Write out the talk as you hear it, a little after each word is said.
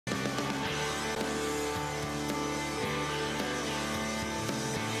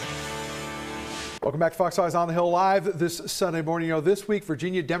Welcome back to Fox Eyes on the Hill Live this Sunday morning. You know, this week,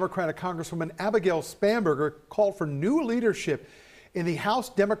 Virginia Democratic Congresswoman Abigail Spanberger called for new leadership in the House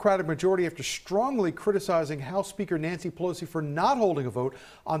Democratic majority after strongly criticizing House Speaker Nancy Pelosi for not holding a vote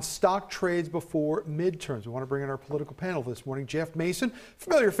on stock trades before midterms. We want to bring in our political panel this morning. Jeff Mason,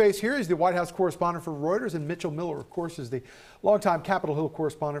 familiar face here, he's the White House correspondent for Reuters, and Mitchell Miller, of course, is the longtime Capitol Hill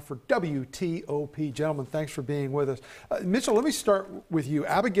correspondent for WTOP. Gentlemen, thanks for being with us. Mitchell, let me start with you.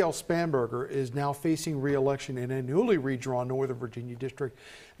 Abigail Spanberger is now facing re-election in a newly redrawn Northern Virginia district.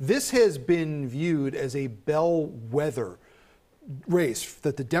 This has been viewed as a bellwether race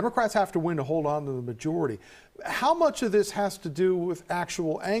that the Democrats have to win to hold on to the majority. How much of this has to do with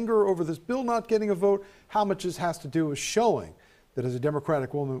actual anger over this bill not getting a vote? How much this has to do with showing that as a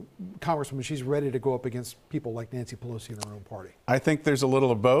Democratic woman, Congresswoman, she's ready to go up against people like Nancy Pelosi in her own party? I think there's a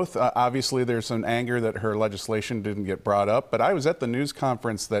little of both. Obviously, there's some anger that her legislation didn't get brought up, but I was at the news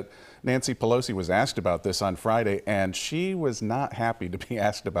conference that Nancy Pelosi was asked about this on Friday, and she was not happy to be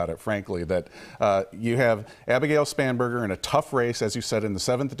asked about it, frankly, that you have Abigail Spanberger in a tough race, as you said, in the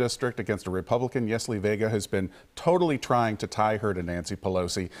 7th District against a Republican, Yesli Vega, who's been totally trying to tie her to Nancy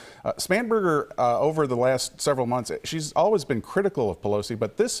Pelosi. Spanberger, over the last several months, she's always been critical of Pelosi,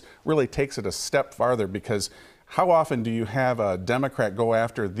 but this really takes it a step farther, because how often do you have a Democrat go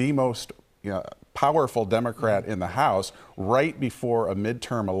after the most powerful Democrat in the House right before a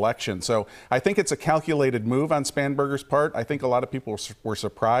midterm election? So I think it's a calculated move on Spanberger's part. I think a lot of people were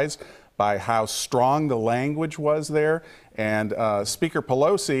surprised by how strong the language was there. And Speaker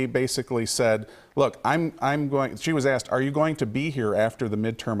Pelosi basically said, look, she was asked, are you going to be here after the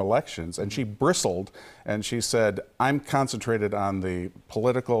midterm elections? And she bristled and she said, I'm concentrated on the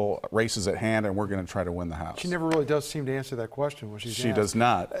political races at hand, and we're going to try to win the House. She never really does seem to answer that question when she's asked. She does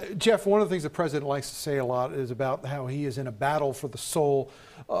not. Jeff, one of the things the president likes to say a lot is about how he is in a battle for the soul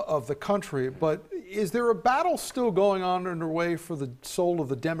of the country. But is there a battle still going on underway for the soul of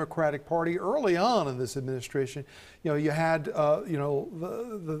the Democratic Party? Early on in this administration, you had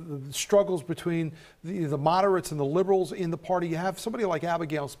the struggles between the moderates and the liberals in the party. You have somebody like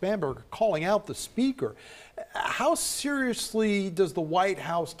Abigail Spanberger calling out the speaker. How seriously does the White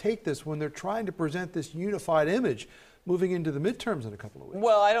House take this when they're trying to present this unified image moving into the midterms in a couple of weeks?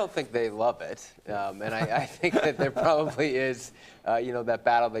 Well, I don't think they love it, and I think that there probably is, that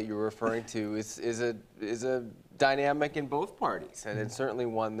battle that you're referring to is a dynamic in both parties, and it's certainly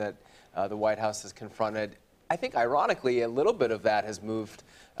one that the White House has confronted. I think, ironically, a little bit of that has moved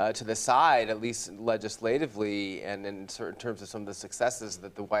to the side, at least legislatively, and in certain terms of some of the successes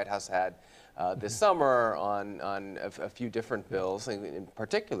that the White House had this summer on a few different bills, in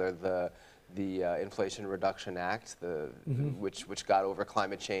particular the Inflation Reduction Act, which got over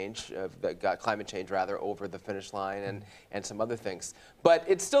climate change, over the finish line, and some other things. But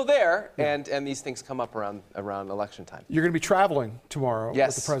it's still there, and these things come up around election time. You're going to be traveling tomorrow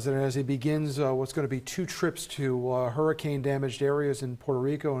with the president as he begins what's going to be 2 trips to hurricane-damaged areas in Puerto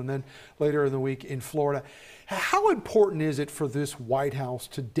Rico and then later in the week in Florida. How important is it for this White House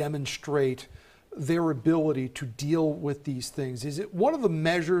to demonstrate their ability to deal with these things? Is it one of the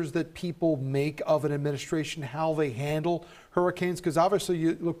measures that people make of an administration, how they handle hurricanes? Because obviously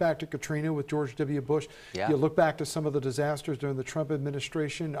you look back to Katrina with George W. Bush. Yeah. You look back to some of the disasters during the Trump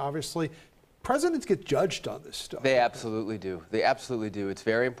administration. Obviously, presidents get judged on this stuff. They absolutely do. They absolutely do. It's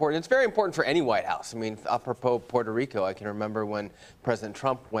very important. It's very important for any White House. I mean, apropos Puerto Rico, I can remember when President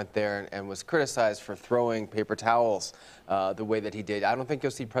Trump went there and was criticized for throwing paper towels the way that he did. I don't think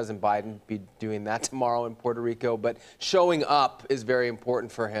you'll see President Biden be doing that tomorrow in Puerto Rico, but showing up is very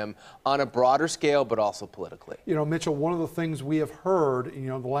important for him on a broader scale, but also politically. Mitchell, one of the things we have heard,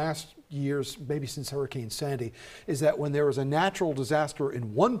 the last years, maybe since Hurricane Sandy, is that when there is a natural disaster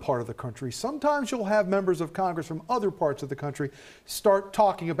in one part of the country, sometimes you'll have members of Congress from other parts of the country start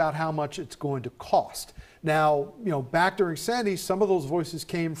talking about how much it's going to cost. Now, back during Sandy, some of those voices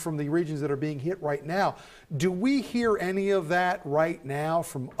came from the regions that are being hit right now. Do we hear any of that right now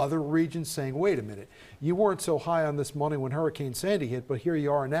from other regions saying, wait a minute, you weren't so high on this money when Hurricane Sandy hit, but here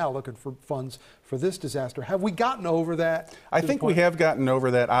you are now looking for funds for this disaster? Have we gotten over that? I think we have gotten over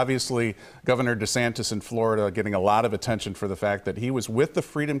that. Obviously, Governor DeSantis in Florida getting a lot of attention for the fact that he was with the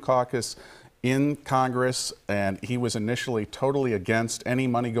Freedom Caucus in Congress, and he was initially totally against any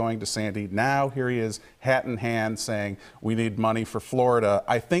money going to Sandy. Now here he is, hat in hand, saying we need money for Florida.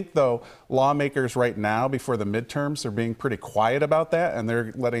 I think, though, lawmakers right now, before the midterms, are being pretty quiet about that, and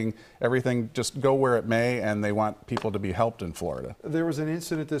they're letting everything just go where it may, and they want people to be helped in Florida. There was an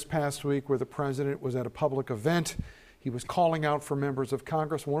incident this past week where the president was at a public event. He was calling out for members of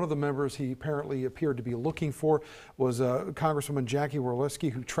Congress. One of the members he apparently appeared to be looking for was Congresswoman Jackie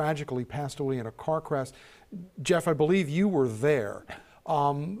Walorski, who tragically passed away in a car crash. Jeff, I believe you were there.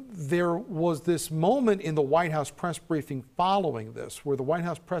 There was this moment in the White House press briefing following this, where the White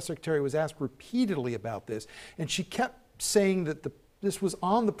House press secretary was asked repeatedly about this, and she kept saying that this was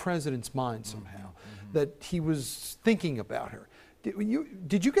on the president's mind somehow, that he was thinking about her.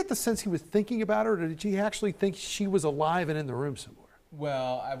 Did you get the sense he was thinking about her, or did he actually think she was alive and in the room somewhere?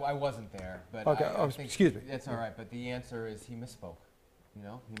 Well, I wasn't there, but okay. I think Excuse me. That's all right, but the answer is he misspoke. You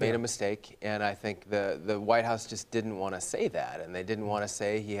know, he made a mistake, and I think the White House just didn't want to say that, and they didn't want to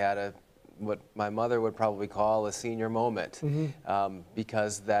say he had what my mother would probably call a senior moment,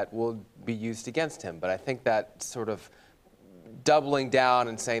 because that will be used against him. But I think that sort of doubling down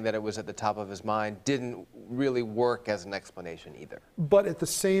and saying that it was at the top of his mind didn't really work as an explanation either. But at the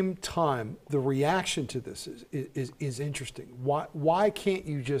same time, the reaction to this is interesting. Why can't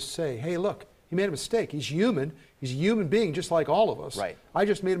you just say, hey, look, he made a mistake. He's human. He's a human being just like all of us. Right. I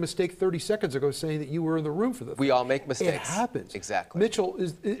just made a mistake 30 seconds ago saying that you were in the room for the thing. We all make mistakes. It happens. Exactly. Mitchell,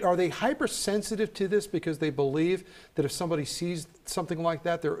 are they hypersensitive to this because they believe that if somebody sees something like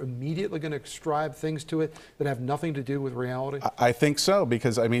that, they're immediately going to ascribe things to it that have nothing to do with reality? I think so,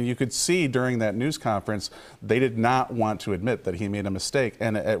 because, I mean, you could see during that news conference, they did not want to admit that he made a mistake.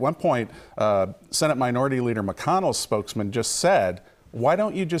 And at one point, Senate Minority Leader McConnell's spokesman just said, why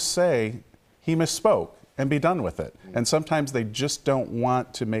don't you just say he misspoke and be done with it? And sometimes they just don't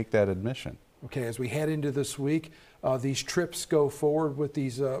want to make that admission. Okay, as we head into this week, these trips go forward with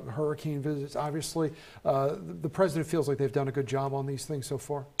these hurricane visits. Obviously, the president feels like they've done a good job on these things so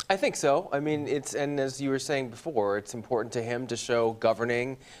far. I think so. I mean, and as you were saying before, it's important to him to show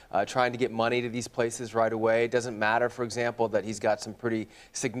governing, trying to get money to these places right away. It doesn't matter, for example, that he's got some pretty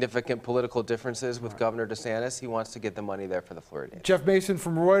significant political differences with Governor DeSantis. He wants to get the money there for the Floridians. Jeff Mason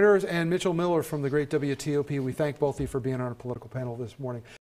from Reuters and Mitchell Miller from the great WTOP. We thank both of you for being on our political panel this morning.